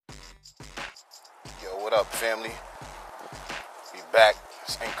up, family? Be back.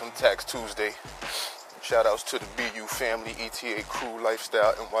 It's Income Tax Tuesday. Shout outs to the BU family, ETA Crew,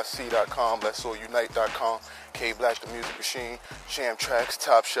 Lifestyle, NYC.com, Let's All Unite.com, K Black the Music Machine, Jam Tracks,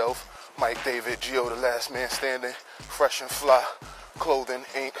 Top Shelf, Mike David, Gio the Last Man Standing, Fresh and Fly, Clothing,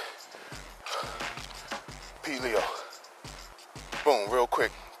 Inc., P. Leo. Boom, real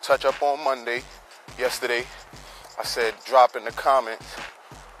quick. Touch up on Monday. Yesterday, I said drop in the comments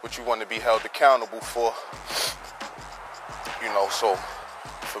what you want to be held accountable for. You know, so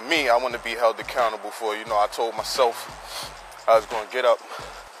for me, I want to be held accountable for, I told myself I was going to get up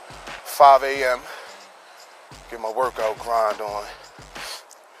 5 a.m., get my workout grind on.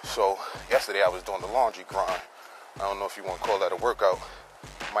 So yesterday I was doing the laundry grind. I don't know if you want to call that a workout.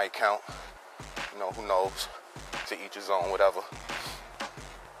 Might count. Who knows? To each his own, whatever.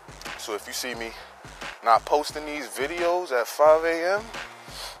 So if you see me not posting these videos at 5 a.m.,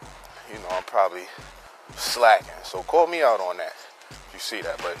 I'm probably slacking. So call me out on that if you see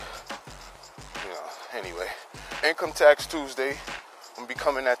that. But, anyway, Income Tax Tuesday. I'm going to be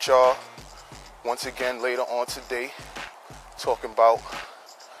coming at y'all once again later on today, talking about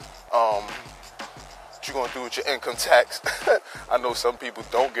what you're going to do with your income tax. I know some people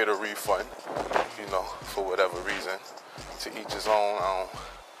don't get a refund, for whatever reason. To each his own. I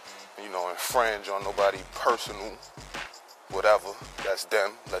don't, infringe on nobody personal, whatever. That's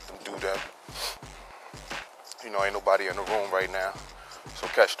them. Let them do them. Ain't nobody in the room right now. So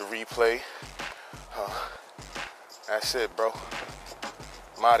catch the replay. That's it, bro.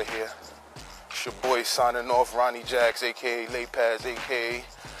 I'm out of here. It's your boy signing off, Ronnie Jax, a.k.a. Lay Paz, a.k.a.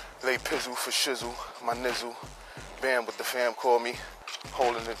 Lay Pizzle for Shizzle, my nizzle. Bam with the fam call me.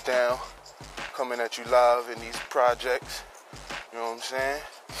 Holding it down. Coming at you live in these projects. You know what I'm saying?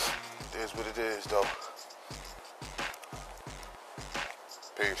 It is what it is, though.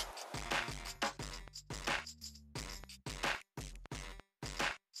 Peace.